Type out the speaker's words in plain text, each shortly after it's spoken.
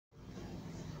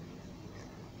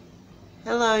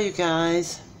Hello you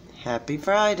guys, happy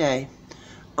Friday.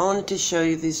 I wanted to show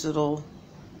you these little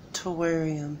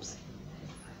terrariums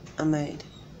I made.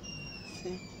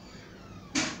 See?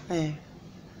 There.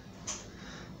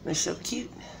 They're so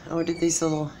cute. I ordered these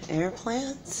little air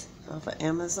plants off of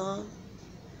Amazon.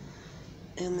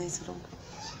 And these little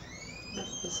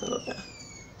guy.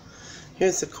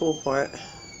 Here's the cool part.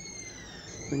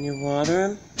 When you water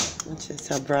them, watch this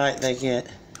how bright they get.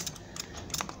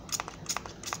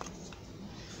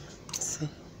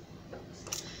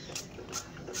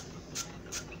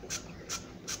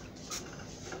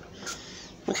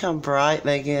 Look how bright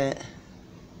they get.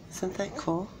 Isn't that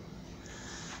cool?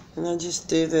 And I just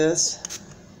do this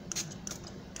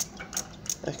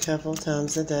a couple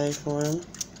times a day for them.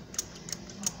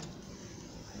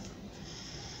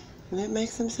 And it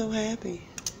makes them so happy.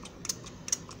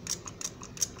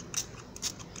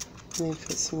 Let me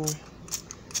put some more.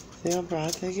 See how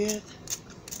bright they get?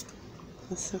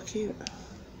 That's so cute.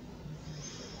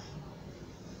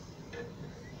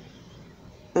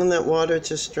 And that water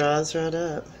just dries right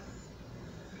up.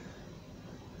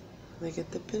 They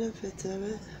get the benefits of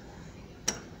it.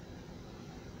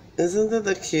 Isn't that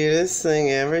the cutest thing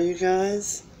ever, you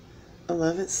guys? I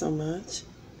love it so much.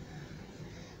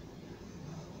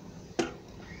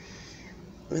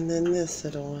 And then this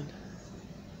little one.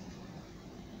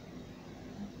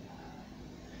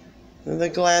 And the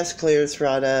glass clears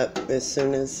right up as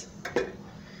soon as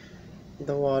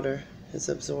the water is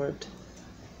absorbed.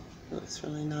 Looks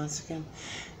really nice again.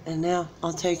 And now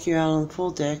I'll take you out on the pool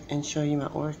deck and show you my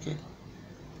orchid.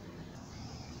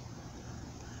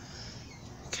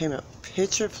 Came up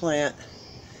pitcher plant.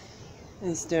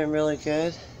 It's doing really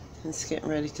good. It's getting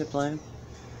ready to bloom.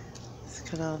 It's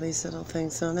got all these little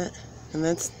things on it. And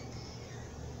that's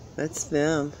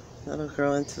them. That'll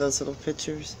grow into those little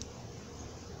pitchers.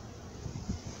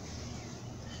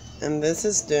 And this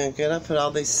is doing good. I put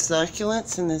all these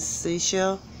succulents in this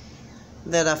seashell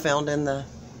that I found in the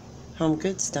home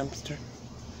goods dumpster.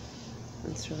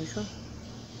 That's really cool.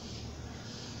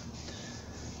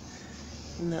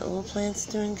 And that little plant's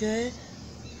doing good.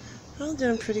 They're all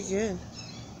doing pretty good.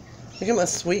 Look at my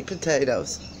sweet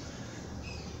potatoes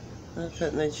I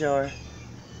put in the jar.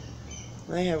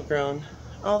 They have grown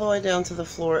all the way down to the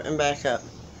floor and back up.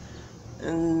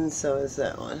 And so is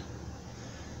that one.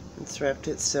 It's wrapped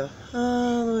itself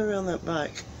all the way around that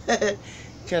bike.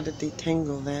 Got to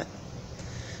detangle that.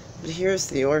 But here's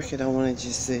the orchid I wanted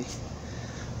you to see.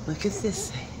 Look at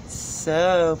this. It's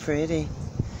so pretty.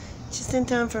 Just in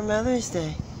time for Mother's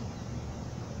Day.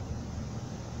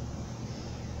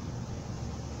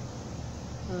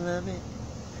 I love it.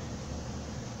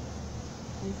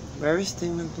 It's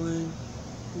bursting with bloom.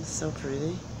 It's so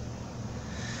pretty.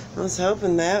 I was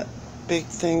hoping that big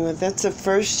thing would. That's the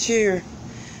first year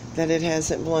that it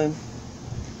hasn't bloomed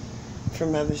for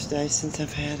Mother's Day since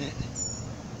I've had it.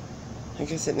 I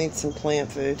guess it needs some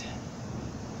plant food.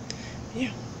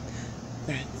 Yeah,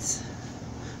 that's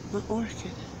my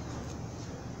orchid.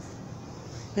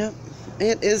 Yep,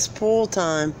 it is pool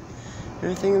time.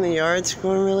 Everything in the yard's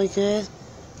growing really good.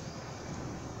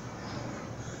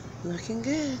 Looking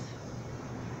good.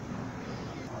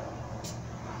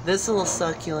 This little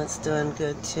succulent's doing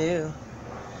good too.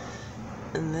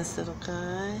 And this little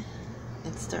guy,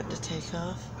 it's starting to take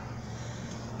off.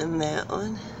 And that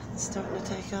one is starting to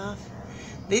take off.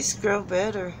 These grow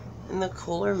better in the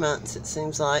cooler months, it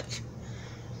seems like.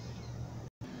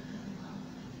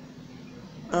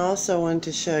 I also wanted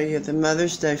to show you the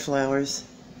Mother's Day flowers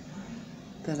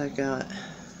that I got.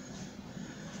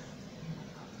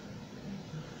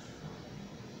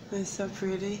 They're so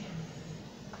pretty.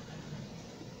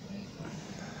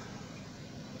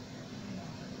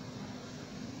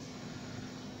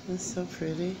 It's so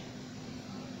pretty.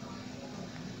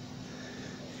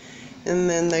 And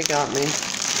then they got me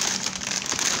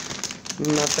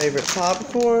my favorite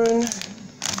popcorn,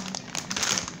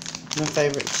 my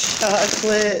favorite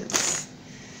chocolates,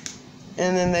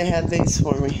 and then they had these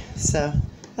for me. So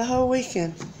the whole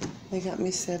weekend they got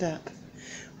me set up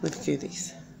with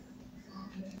goodies.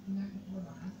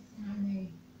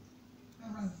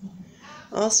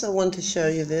 I also want to show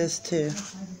you this too.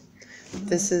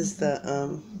 This is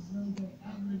the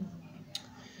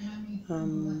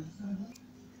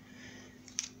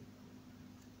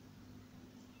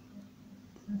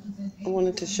I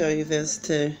wanted to show you this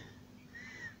too.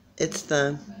 It's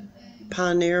the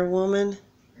Pioneer Woman.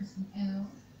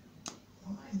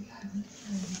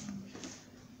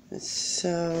 It's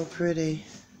so pretty.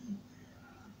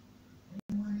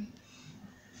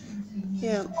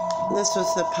 Yeah, this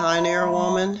was the Pioneer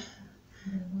Woman.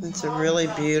 It's a really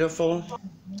beautiful.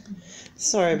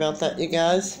 Sorry about that, you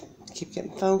guys. keep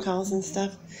getting phone calls and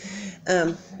stuff.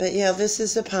 But yeah, this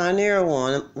is a Pioneer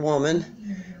woman,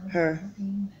 her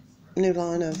new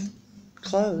line of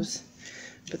clothes.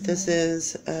 But this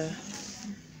is a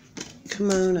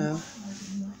kimono.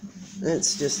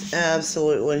 It's just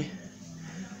absolutely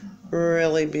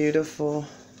really beautiful.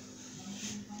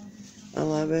 I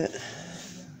love it.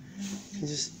 You can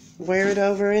just wear it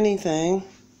over anything.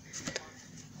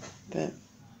 But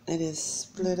it is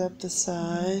split up the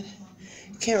side.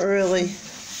 Can't really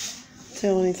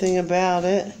tell anything about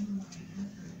it.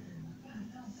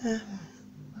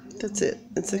 That's it.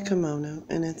 It's a kimono,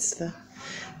 and it's the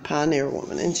Pioneer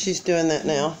woman, and she's doing that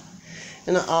now.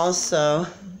 And I also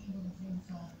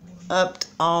upped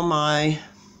all my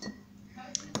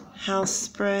house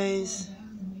sprays,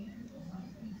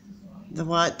 the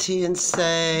white tea and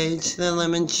sage, the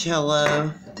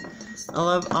limoncello. I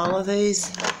love all of these.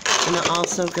 And I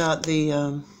also got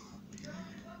the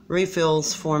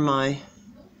refills for my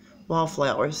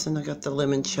wallflowers, and I got the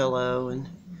limoncello and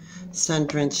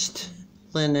sun-drenched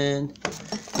linen.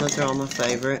 Those are all my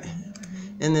favorite.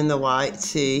 And then the white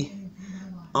tea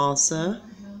also.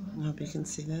 I hope you can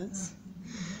see this.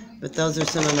 But those are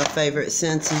some of my favorite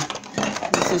scents,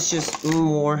 and this is just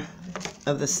more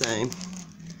of the same.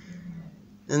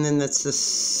 And then that's the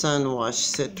Sun Wash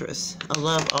Citrus. I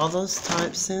love all those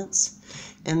type scents.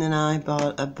 And then I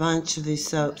bought a bunch of these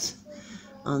soaps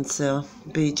on sale.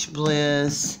 Beach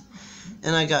Bliss.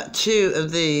 And I got 2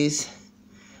 of these.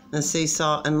 The sea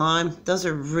salt and lime. Those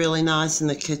are really nice in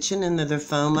the kitchen, and they're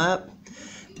foam up.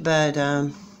 But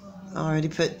I already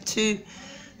put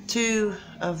two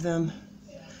of them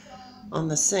on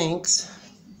the sinks.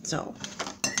 So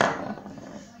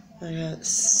I got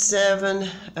 7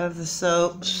 of the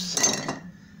soaps,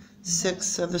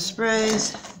 6 of the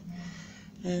sprays,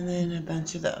 and then a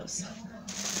bunch of those.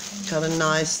 Got a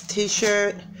nice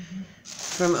t-shirt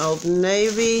from Old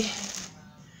Navy.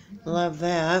 Love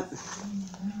that.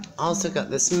 Also got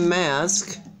this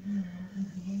mask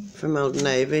from Old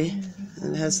Navy.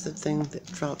 And it has the thing that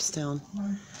drops down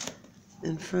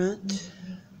in front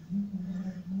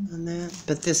on that.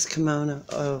 But this kimono,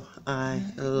 oh, I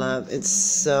love it. It's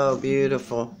so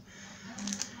beautiful.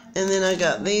 And then I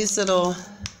got these little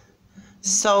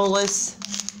soleless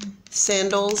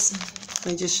sandals.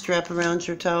 They just strap around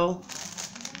your toe.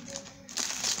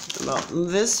 I bought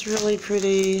this really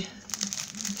pretty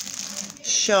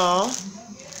shawl.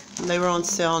 They were on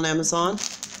sale on Amazon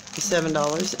for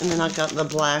 $7. And then I got the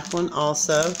black one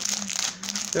also.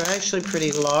 They're actually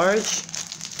pretty large.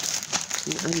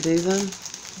 Undo them.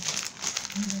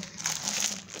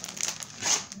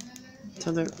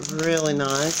 So they're really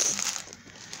nice.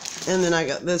 And then I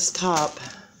got this top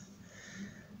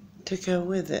to go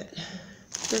with it.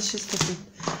 That's just different.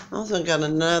 I also got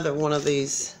another one of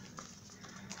these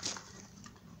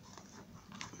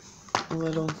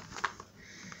little,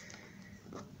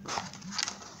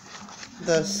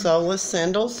 the soleless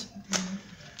sandals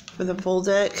for the pool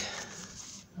deck.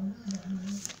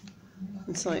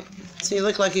 It's like, so you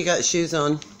look like you got shoes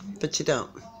on, but you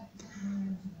don't.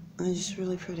 And they're just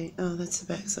really pretty. Oh, that's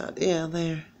the back side. Yeah,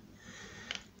 there.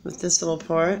 With this little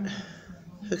part,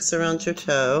 hooks around your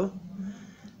toe,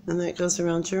 and that goes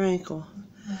around your ankle.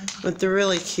 But they're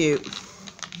really cute.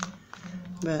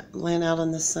 But laying out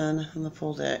in the sun on the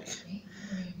pool deck,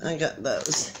 I got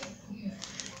those.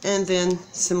 And then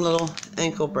some little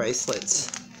ankle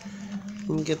bracelets. You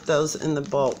can get those in the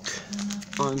bulk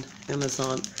on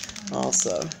Amazon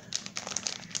also.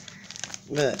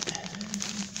 But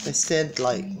they said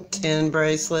like 10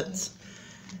 bracelets,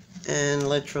 and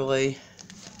literally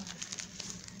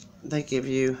they give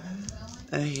you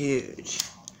a huge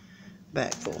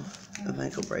bag full of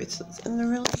ankle bracelets, and they're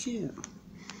really cute.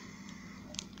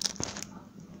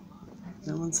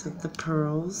 That one's with the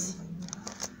pearls,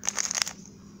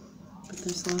 but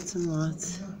there's lots and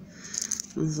lots.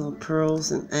 There's little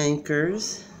pearls and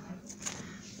anchors.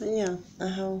 But yeah, a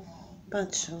whole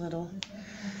bunch of little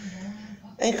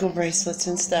ankle bracelets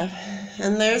and stuff.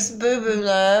 And there's Boo Boo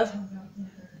Love.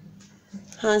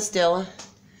 Huh, Stella?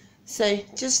 Say,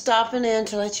 just stopping in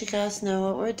to let you guys know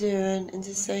what we're doing and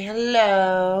to say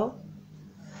hello.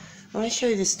 I want to show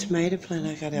you this tomato plant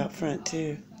I got out front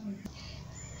too.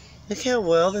 Look how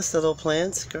well this little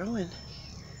plant's growing.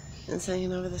 It's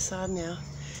hanging over the side now.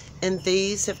 And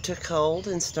these have took hold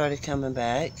and started coming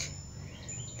back.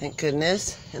 Thank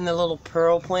goodness. And the little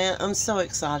pearl plant, I'm so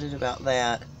excited about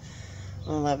that.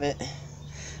 I love it.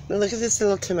 But look at this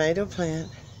little tomato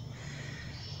plant.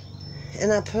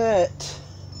 And I put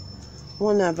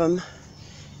one of them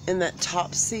in that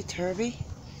topsy-turvy.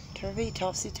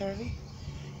 Topsy-turvy.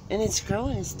 And it's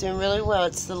growing. It's doing really well.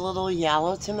 It's the little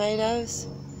yellow tomatoes.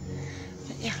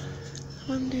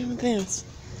 what I'm doing with this.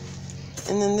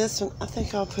 And then this one, I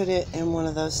think I'll put it in one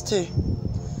of those too.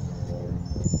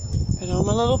 But all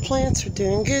my little plants are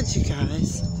doing good, you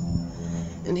guys.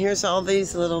 And here's all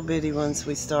these little bitty ones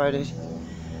we started.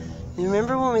 You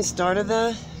remember when we started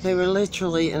those? They were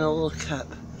literally in a little cup,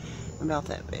 about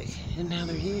that big. And now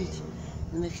they're huge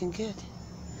and looking good.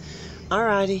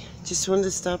 Alrighty, just wanted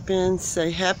to stop in,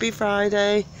 say happy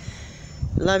Friday.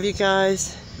 Love you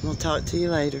guys. We'll talk to you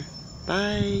later.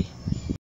 Bye.